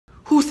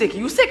Who's sick?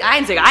 You sick? I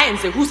ain't sick. I ain't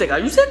sick. Who's sick? Are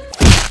you sick?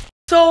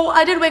 So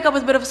I did wake up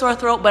with a bit of a sore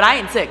throat, but I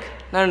ain't sick.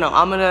 No.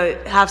 I'm gonna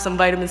have some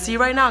vitamin C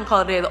right now and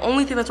call it a day. The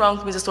only thing that's wrong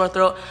with me is a sore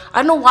throat. I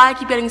don't know why I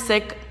keep getting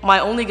sick. My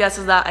only guess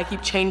is that I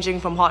keep changing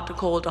from hot to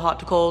cold to hot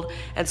to cold.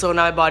 And so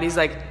now my body's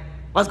like,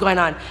 what's going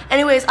on?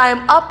 Anyways, I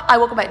am up. I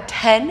woke up at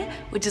 10,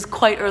 which is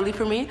quite early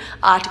for me.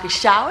 I took a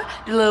shower,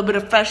 did a little bit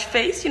of fresh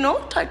face, you know,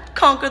 to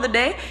conquer the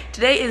day.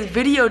 Today is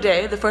video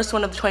day, the first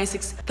one of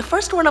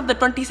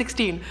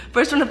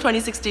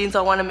 2016. So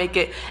I want to make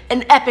it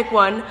an epic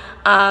one.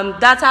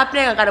 That's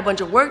happening. I got a bunch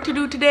of work to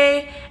do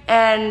today,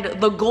 and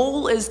the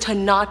goal is to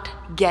not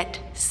get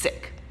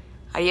sick.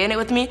 Are you in it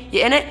with me?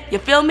 You in it? You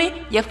feel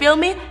me? You feel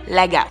me?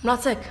 Leg out. I'm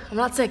not sick.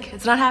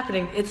 It's not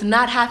happening. It's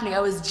not happening.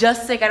 I was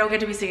just sick. I don't get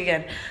to be sick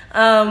again.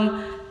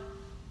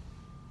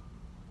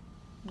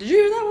 Did you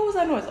hear that? What was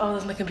that noise? Oh,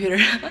 that's my computer.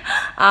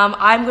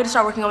 I'm going to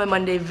start working on my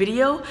Monday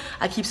video.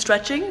 I keep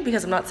stretching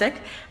because I'm not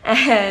sick.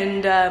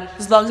 And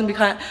this vlog's gonna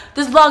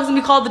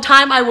be called The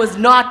Time I Was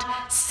Not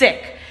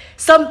Sick.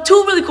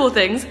 Two really cool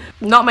things.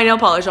 Not my nail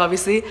polish,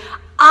 obviously.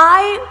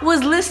 I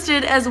was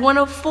listed as one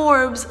of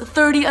Forbes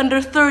 30 under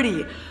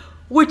 30.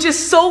 Which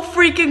is so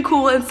freaking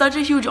cool and such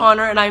a huge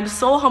honor, and I'm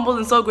so humbled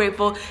and so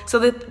grateful. So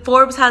that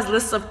Forbes has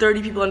lists of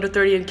 30 people under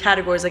 30 in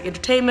categories like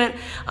entertainment,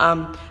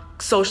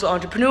 social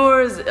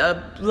entrepreneurs,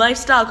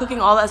 lifestyle, cooking,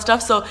 all that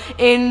stuff. So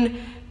in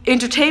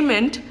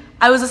entertainment,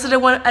 I was listed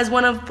as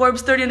one of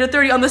Forbes 30 under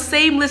 30 on the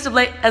same list of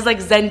as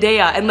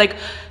Zendaya and like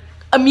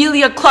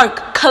Amelia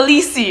Clark,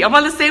 Khaleesi. I'm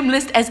on the same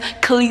list as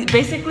Khaleesi.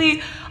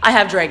 Basically, I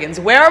have dragons.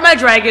 Where are my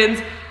dragons?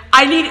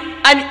 I need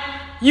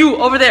you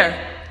over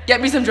there. Get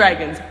me some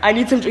dragons. I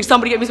need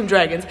somebody get me some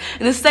dragons.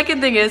 And the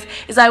second thing is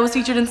I was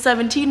featured in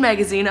 17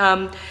 magazine.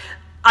 I'm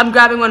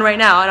grabbing one right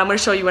now, and I'm gonna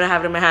show you when I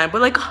have it in my hand.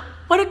 But like,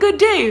 what a good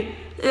day.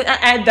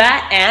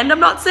 And I'm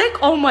not sick.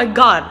 Oh my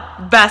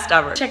God, best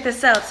ever. Check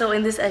this out. So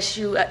in this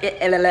issue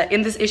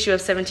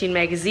of 17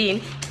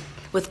 magazine,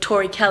 with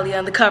Tori Kelly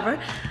on the cover,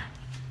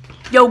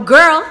 yo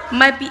girl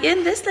might be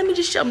in this. Let me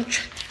just show.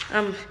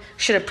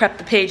 Should have prepped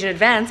the page in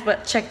advance,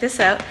 but check this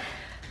out.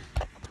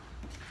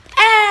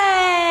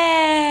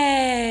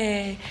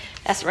 Hey!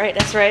 That's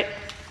right.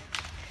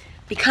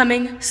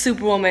 Becoming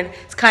Superwoman.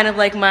 It's kind of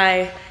like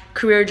my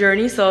career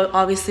journey. So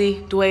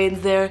obviously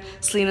Dwayne's there,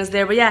 Selena's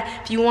there. But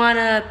yeah, if you want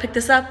to pick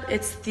this up,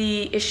 it's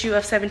the issue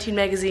of 17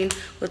 magazine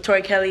with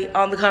Tori Kelly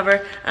on the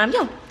cover.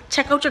 Yo,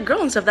 check out your girl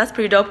and stuff. That's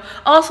pretty dope.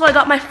 Also, I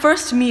got my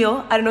first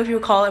meal. I don't know if you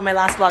recall in my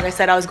last vlog, I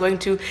said I was going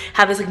to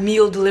have this like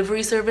meal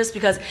delivery service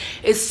because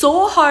it's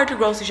so hard to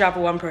grocery shop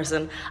for one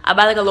person. I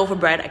buy like a loaf of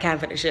bread, I can't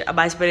finish it. I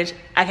buy spinach,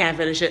 I can't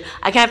finish it.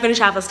 I can't finish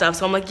half the stuff.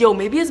 So I'm like, yo,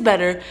 maybe it's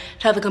better to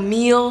have like a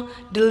meal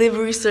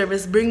delivery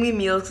service. Bring me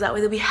meals, because that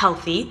way they'll be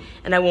healthy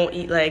and I won't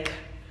eat like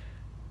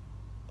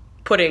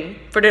pudding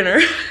for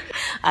dinner.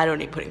 I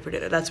don't eat pudding for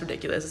dinner. That's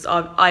ridiculous.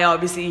 I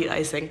obviously eat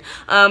icing.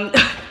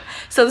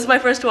 So this is my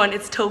first one.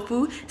 It's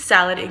tofu,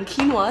 salad, and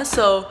quinoa.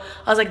 So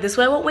I was like, this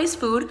way I won't waste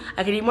food.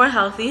 I can eat more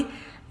healthy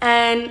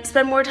and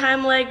spend more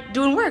time like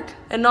doing work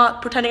and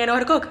not pretending I know how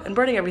to cook and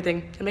burning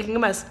everything and making a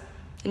mess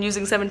and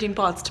using 17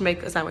 pots to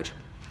make a sandwich.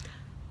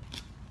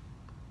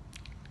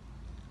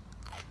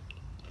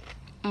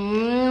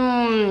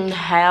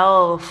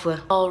 Health.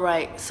 All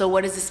right, so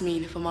what does this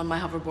mean if I'm on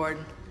my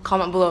hoverboard?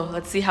 Comment below.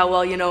 Let's see how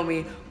well you know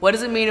me. What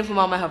does it mean if I'm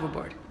on my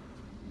hoverboard?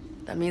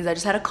 That means I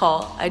just had a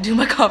call. I do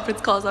my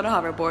conference calls on a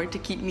hoverboard to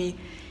keep me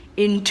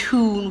in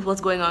tune with what's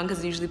going on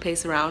because I usually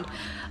pace around.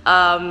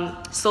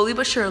 Slowly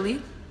but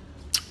surely,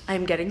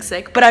 I'm getting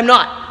sick. But I'm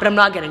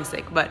not getting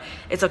sick. But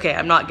it's okay.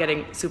 I'm not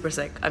getting super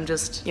sick. I'm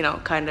just, you know,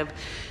 kind of,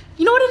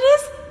 you know what it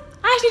is?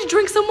 I just need to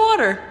drink some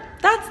water.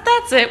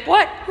 That's it.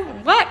 What?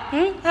 What?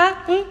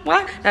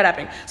 What? Not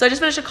happening. So I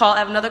just finished a call. I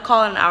have another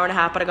call in an hour and a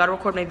half, but I got to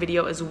record my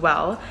video as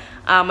well.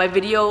 My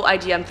video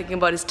idea I'm thinking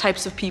about is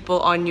types of people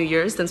on New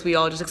Year's, since we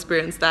all just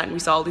experienced that and we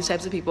saw all these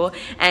types of people.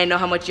 And I know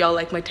how much y'all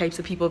like my types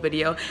of people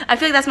video. I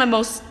feel like that's my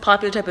most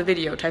popular type of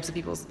video, types of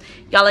peoples.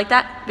 Y'all like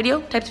that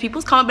video, types of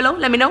peoples? Comment below.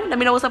 Let me know. Let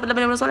me know what's up. Let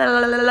me know what's up.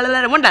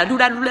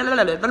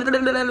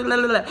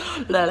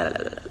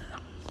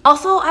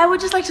 Also, I would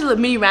just like to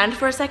mini rant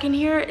for a second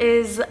here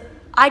is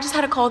I just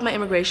had a call with my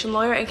immigration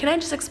lawyer, and can I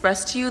just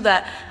express to you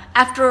that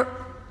after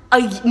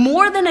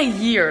more than a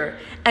year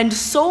and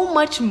so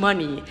much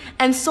money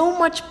and so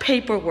much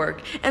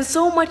paperwork and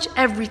so much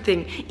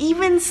everything,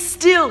 even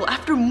still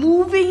after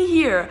moving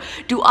here,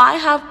 do I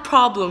have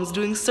problems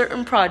doing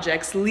certain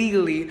projects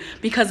legally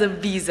because of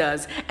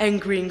visas and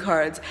green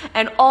cards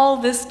and all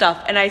this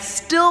stuff, and I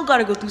still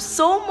gotta go through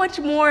so much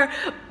more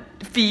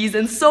fees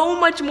and so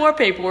much more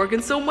paperwork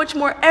and so much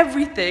more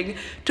everything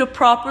to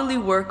properly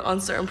work on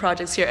certain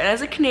projects here. And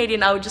as a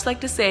Canadian, I would just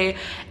like to say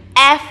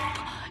F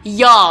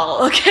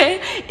y'all,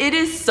 okay? It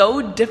is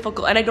so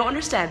difficult, and I don't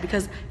understand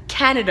because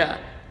Canada,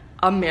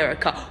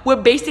 America, we're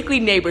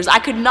basically neighbors. I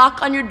could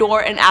knock on your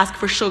door and ask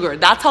for sugar.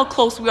 That's how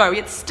close we are.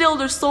 Yet still,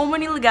 there's so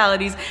many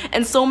legalities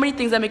and so many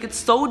things that make it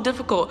so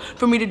difficult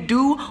for me to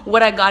do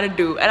what I gotta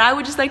do. And I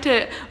would just like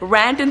to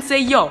rant and say,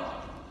 yo,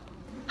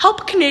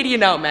 help a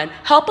Canadian out, man.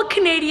 Help a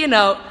Canadian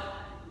out.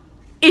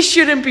 it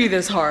shouldn't be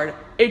this hard.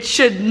 It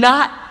should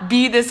not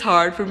be this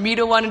hard for me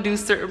to want to do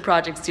certain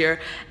projects here,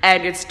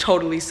 and it's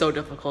totally so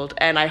difficult.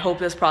 And I hope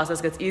this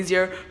process gets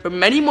easier for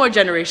many more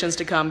generations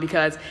to come,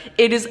 because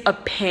it is a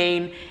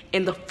pain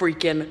in the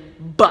freaking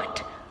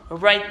butt.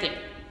 Right there.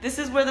 This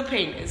is where the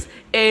pain is.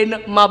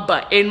 In my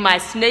butt. In my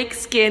snake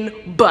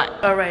skin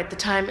butt. Alright, the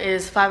time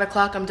is 5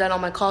 o'clock. I'm done all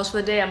my calls for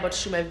the day. I'm about to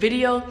shoot my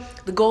video.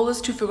 The goal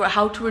is to figure out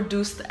how to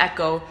reduce the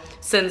echo,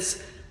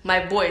 since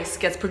my voice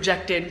gets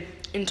projected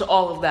into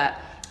all of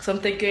that. So I'm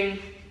thinking,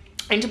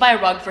 I need to buy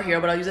a rug for here,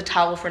 but I'll use a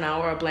towel for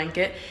now, or a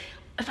blanket.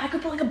 If I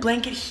could put like a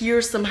blanket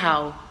here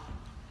somehow,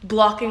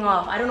 blocking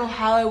off. I don't know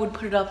how I would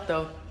put it up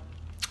though.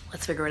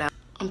 Let's figure it out.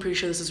 I'm pretty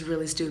sure this is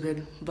really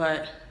stupid,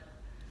 but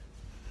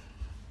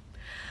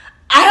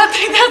I don't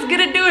think that's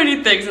gonna do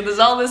anything. So there's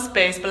all this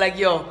space, but like,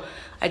 yo,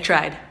 I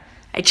tried,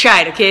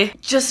 okay?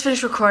 Just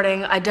finished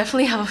recording. I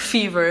definitely have a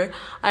fever.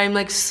 I'm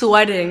like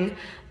sweating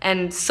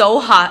and so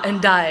hot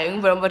and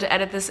dying, but I'm about to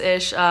edit this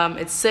ish.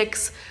 It's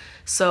 6,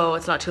 so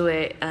it's not too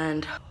late,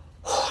 and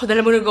then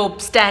I'm gonna go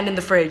stand in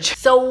the fridge.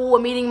 So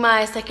I'm eating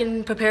my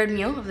second prepared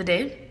meal of the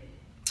day.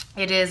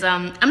 It is,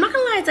 I'm not gonna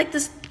lie, it's like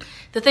this,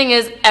 the thing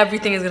is,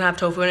 everything is gonna have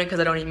tofu in it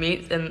because I don't eat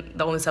meat, and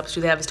the only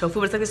substitute they have is tofu,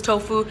 but it's like this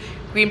tofu,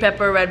 green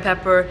pepper, red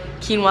pepper,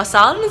 quinoa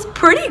salad, and it's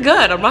pretty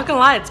good. I'm not gonna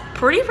lie, it's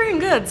pretty freaking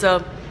good,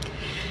 so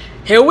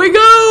here we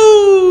go!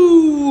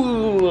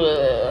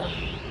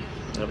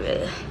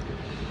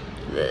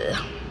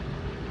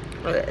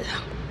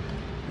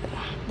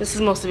 This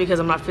is mostly because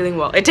I'm not feeling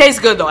well. It tastes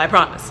good though, I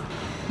promise.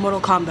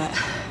 Mortal Kombat.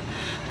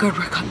 Good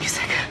workout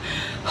music.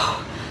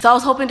 So I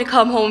was hoping to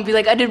come home and be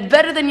like, I did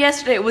better than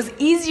yesterday. It was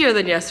easier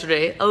than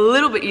yesterday. A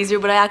little bit easier,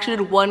 but I actually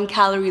did 1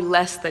 calorie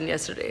less than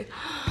yesterday.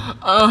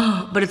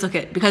 But it's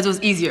okay, because it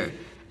was easier,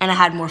 and I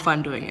had more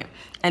fun doing it.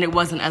 And it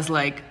wasn't as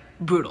like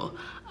brutal.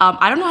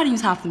 I don't know how to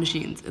use half the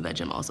machines in that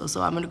gym also,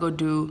 so I'm gonna go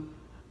do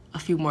a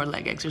few more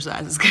leg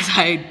exercises because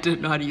I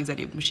didn't know how to use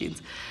any of the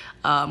machines.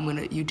 I'm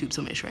gonna YouTube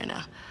some ish right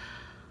now.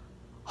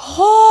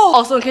 Oh.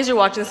 Also, in case you're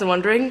watching this and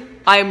wondering,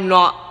 I'm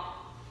not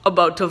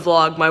about to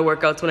vlog my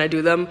workouts when I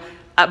do them.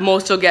 At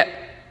most, you'll get,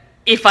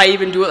 if I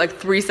even do it, like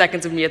 3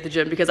 seconds of me at the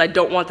gym, because I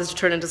don't want this to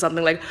turn into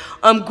something like,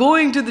 I'm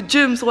going to the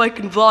gym so I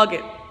can vlog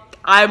it.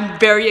 I'm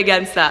very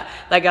against that.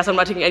 Like, I'm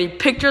not taking any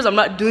pictures. I'm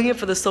not doing it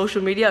for the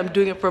social media. I'm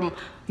doing it for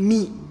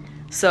me.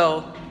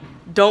 So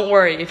don't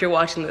worry if you're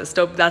watching this.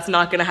 That's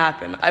not gonna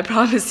happen. I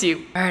promise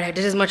you. All right, I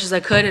did as much as I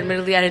could.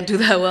 Admittedly, I didn't do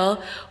that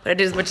well, but I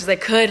did as much as I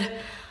could.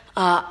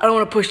 I don't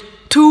want to push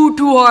too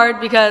hard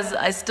because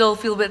I still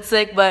feel a bit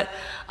sick, but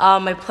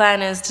my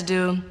plan is to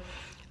do,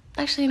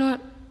 actually, you know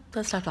what?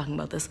 Let's stop talking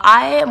about this.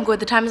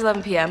 The time is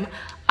 11 p.m.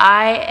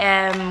 I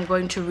am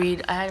going to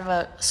read, I have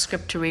a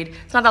script to read.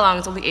 It's not that long,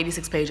 it's only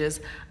 86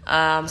 pages. So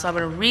I'm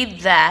gonna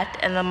read that,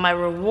 and then my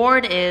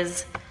reward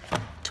is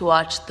to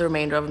watch the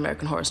remainder of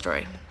American Horror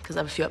Story, because I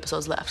have a few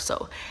episodes left.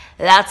 So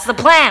that's the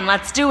plan,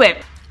 let's do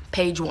it.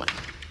 Page 1.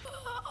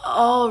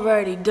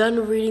 Alrighty,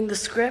 done reading the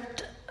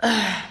script.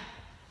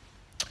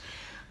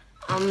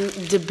 I'm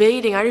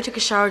debating, I already took a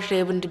shower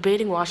today. I've been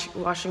debating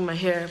washing my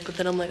hair, but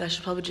then I'm like, I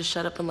should probably just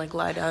shut up and like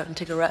lie down and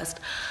take a rest.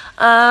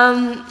 I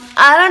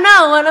don't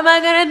know, what am I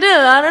gonna do?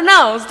 I don't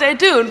know, stay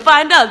tuned,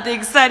 find out the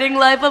exciting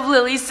life of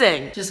Lily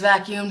Singh. Just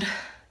vacuumed.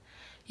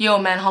 Yo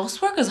man,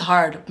 housework is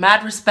hard.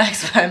 Mad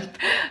respects, man.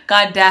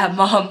 Goddamn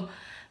mom.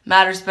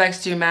 Mad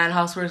respects to you, man.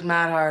 Housework's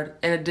mad hard.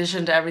 In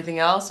addition to everything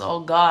else, oh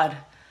God.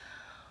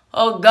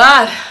 Oh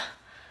God.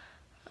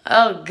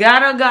 Oh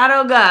God, oh God,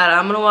 oh God.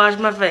 I'm gonna wash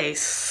my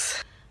face.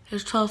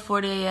 It's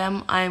 12:40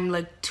 a.m. I'm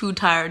like too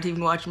tired to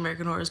even watch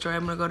American Horror Story.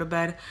 I'm gonna go to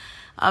bed.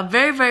 A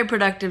very, very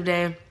productive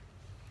day.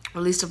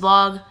 Released a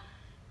vlog,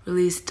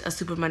 released a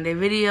Super Monday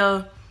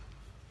video.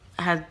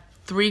 I had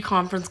 3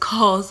 conference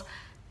calls,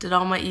 did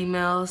all my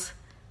emails,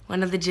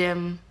 went to the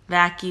gym,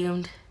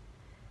 vacuumed,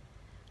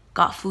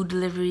 got food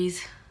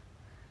deliveries,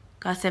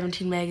 got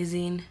 17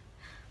 magazine,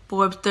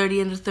 Forbes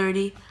 30 under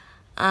 30.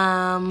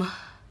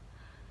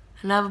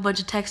 And I have a bunch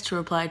of texts to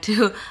reply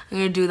to. I'm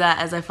gonna do that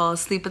as I fall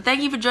asleep. But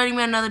thank you for joining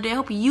me another day. I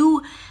hope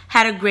you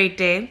had a great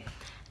day.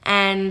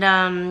 And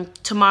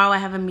tomorrow I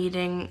have a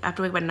meeting.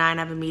 After wake up at 9,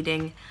 I have a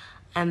meeting.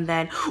 And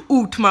then,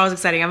 ooh, tomorrow's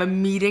exciting. I have a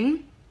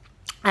meeting.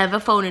 I have a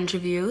phone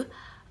interview.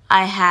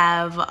 I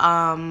have,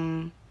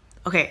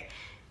 okay.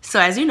 So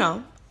as you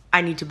know,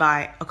 I need to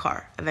buy a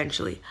car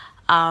eventually.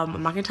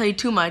 I'm not gonna tell you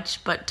too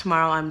much, but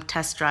tomorrow I'm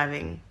test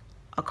driving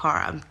a car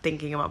I'm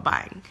thinking about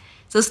buying.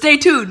 So stay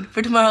tuned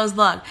for tomorrow's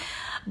vlog.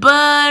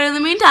 But in the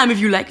meantime, if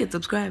you like it,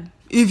 subscribe.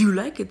 If you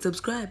like it,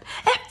 subscribe.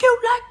 If you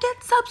liked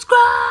it,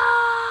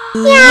 subscribe.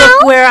 Yeah.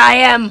 Look where I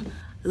am.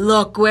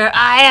 Look where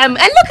I am. And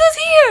look who's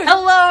here.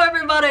 Hello,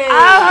 everybody.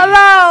 Oh,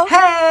 hello.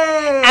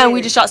 Hey. And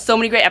we just shot so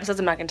many great episodes.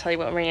 I'm not going to tell you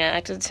what we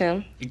reacted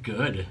to.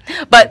 Good.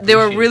 But they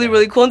were really,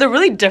 really cool. And they're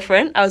really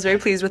different. I was very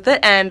pleased with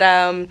it. And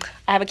I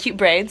have a cute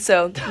braid.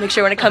 So make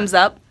sure when it comes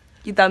up,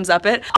 you thumbs up it.